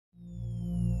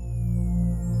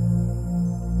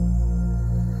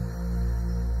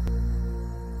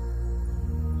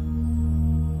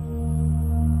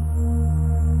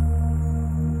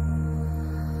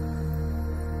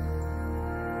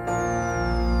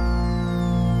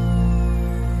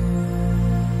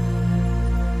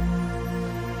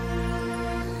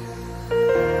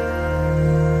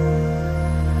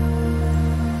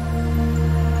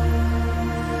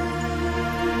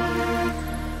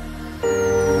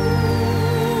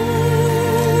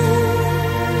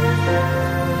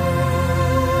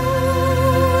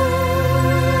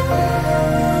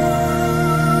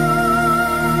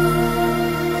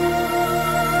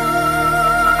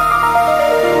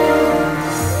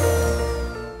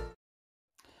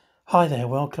Hi there,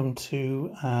 welcome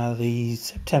to the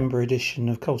September edition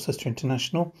of Colcester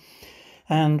International,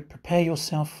 and prepare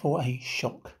yourself for a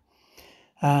shock.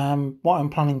 What I'm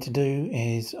planning to do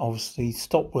is obviously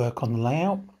stop work on the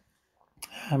layout.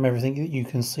 Everything that you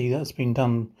can see that's been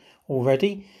done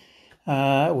already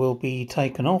will be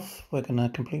taken off. We're going to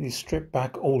completely strip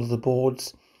back all of the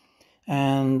boards,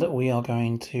 and we are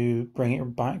going to bring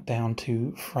it back down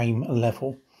to frame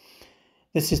level.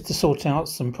 This is to sort out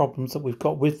some problems that we've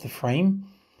got with the frame,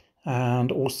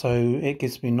 and also it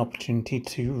gives me an opportunity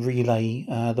to relay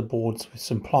the boards with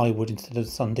some plywood instead of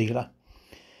sundealer.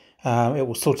 It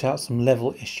will sort out some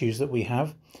level issues that we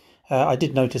have. I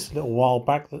did notice a little while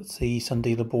back that the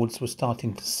sundealer boards were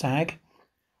starting to sag,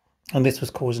 and this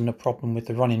was causing a problem with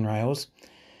the running rails.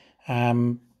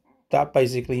 That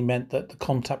basically meant that the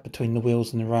contact between the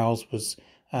wheels and the rails was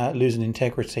losing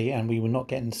integrity, and we were not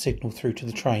getting the signal through to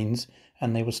the trains,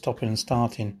 and they were stopping and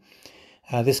starting.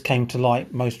 This came to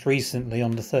light most recently on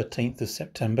the 13th of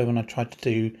September when I tried to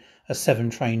do a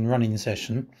 7-train running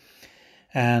session,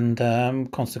 and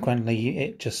consequently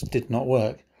it just did not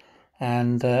work.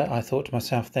 And I thought to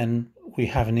myself, then we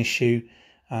have an issue.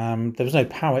 There was no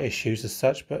power issues as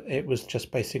such, but it was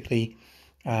just basically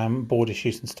board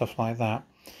issues and stuff like that.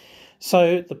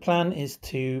 So the plan is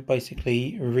to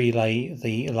basically relay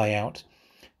the layout.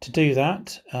 To do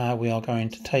that, we are going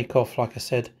to take off, like I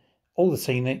said, all the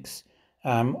scenics,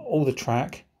 all the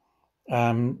track,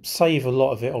 save a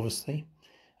lot of it obviously,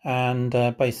 and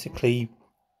basically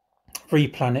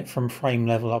replan it from frame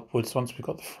level upwards once we've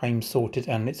got the frame sorted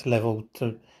and it's level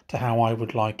to how I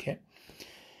would like it.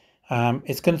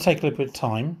 It's going to take a little bit of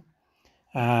time,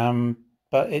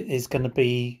 but it is going to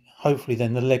be hopefully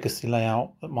then the legacy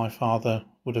layout that my father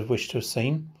would have wished to have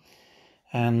seen,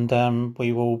 and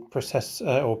we will progress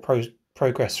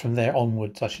from there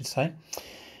onwards, I should say.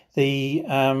 The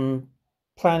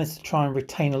plan is to try and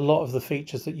retain a lot of the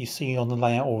features that you see on the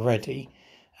layout already,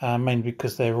 mainly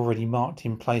because they're already marked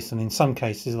in place, and in some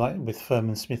cases, like with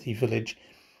Firm & Smithy Village,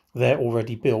 they're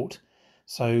already built,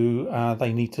 so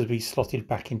they need to be slotted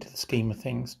back into the scheme of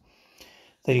things.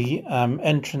 The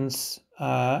entrance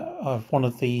of one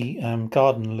of the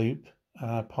garden loop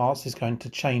parts is going to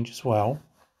change as well,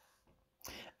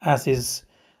 as is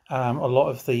a lot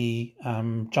of the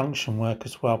junction work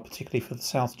as well, particularly for the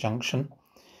South Junction.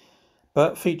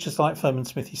 But features like Firm &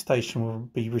 Smithy Station will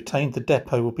be retained. The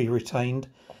depot will be retained.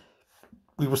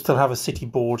 We will still have a city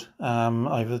board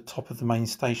over the top of the main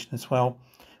station as well,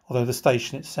 although the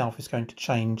station itself is going to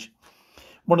change.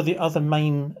 One of the other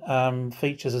main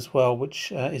features as well,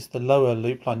 which is the lower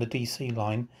loop line, the DC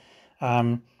line.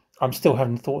 I'm still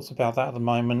having thoughts about that at the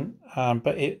moment,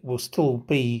 but it will still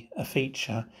be a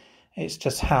feature. It's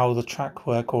just how the track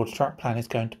work or the track plan is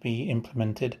going to be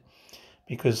implemented,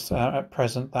 because at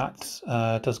present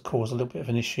that does cause a little bit of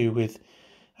an issue with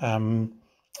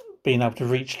being able to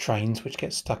reach trains which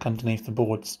get stuck underneath the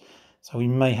boards. So we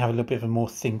may have a little bit of a more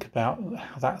think about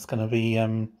how that's going to be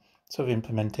sort of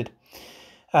implemented.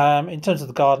 In terms of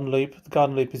the garden loop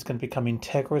is going to become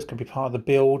integral. It's going to be part of the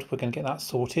build. We're going to get that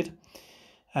sorted,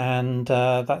 and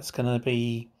that's going to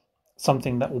be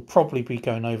something that will probably be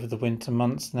going over the winter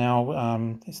months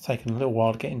now. It's taken a little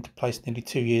while to get into place, nearly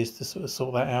 2 years to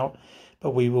sort that out,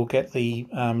 but we will get the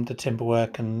timber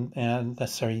work and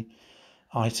necessary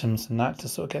items and that to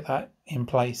sort of get that in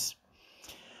place.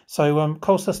 So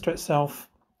Colcester itself,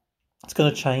 it's going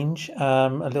to change a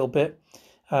little bit.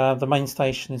 The main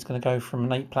station is going to go from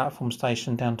an 8-platform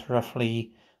station down to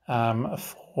roughly a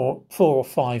 4 or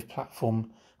 5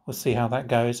 platform. We'll see how that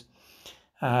goes.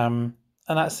 And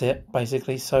that's it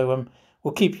basically. So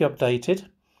we'll keep you updated.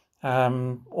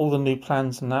 All the new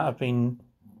plans and that have been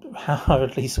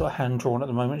at least sort of hand drawn at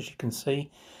the moment, as you can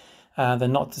see. They're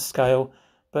not to scale,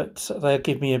 but they'll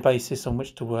give me a basis on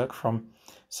which to work from.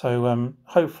 So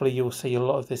hopefully you'll see a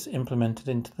lot of this implemented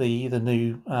into the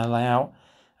new layout.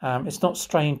 It's not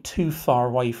straying too far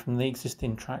away from the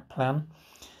existing track plan,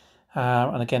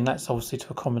 and again that's obviously to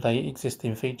accommodate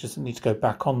existing features that need to go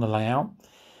back on the layout,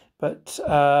 but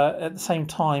at the same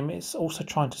time it's also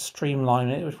trying to streamline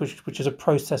it, which is a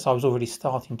process I was already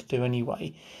starting to do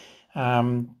anyway,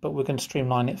 but we're going to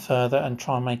streamline it further and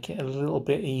try and make it a little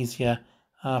bit easier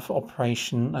for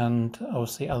operation and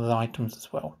obviously other items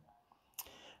as well.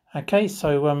 Okay,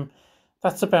 so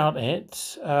that's about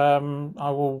it. I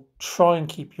will try and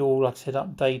keep you all, like I said,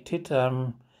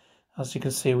 updated. As you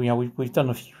can see, we've done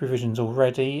a few revisions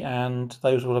already, and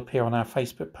those will appear on our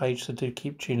Facebook page, so do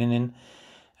keep tuning in.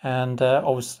 And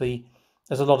obviously,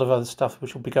 there's a lot of other stuff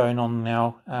which will be going on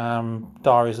now.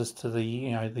 Diaries as to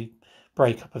the the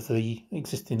breakup of the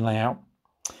existing layout.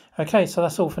 Okay, so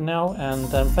that's all for now, and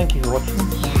thank you for watching,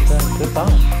 and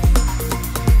goodbye.